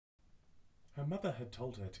Her mother had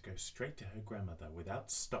told her to go straight to her grandmother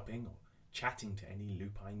without stopping or chatting to any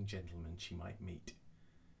lupine gentleman she might meet.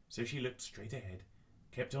 So she looked straight ahead,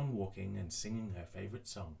 kept on walking and singing her favourite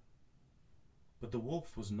song. But the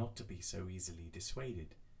wolf was not to be so easily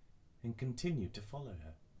dissuaded, and continued to follow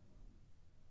her.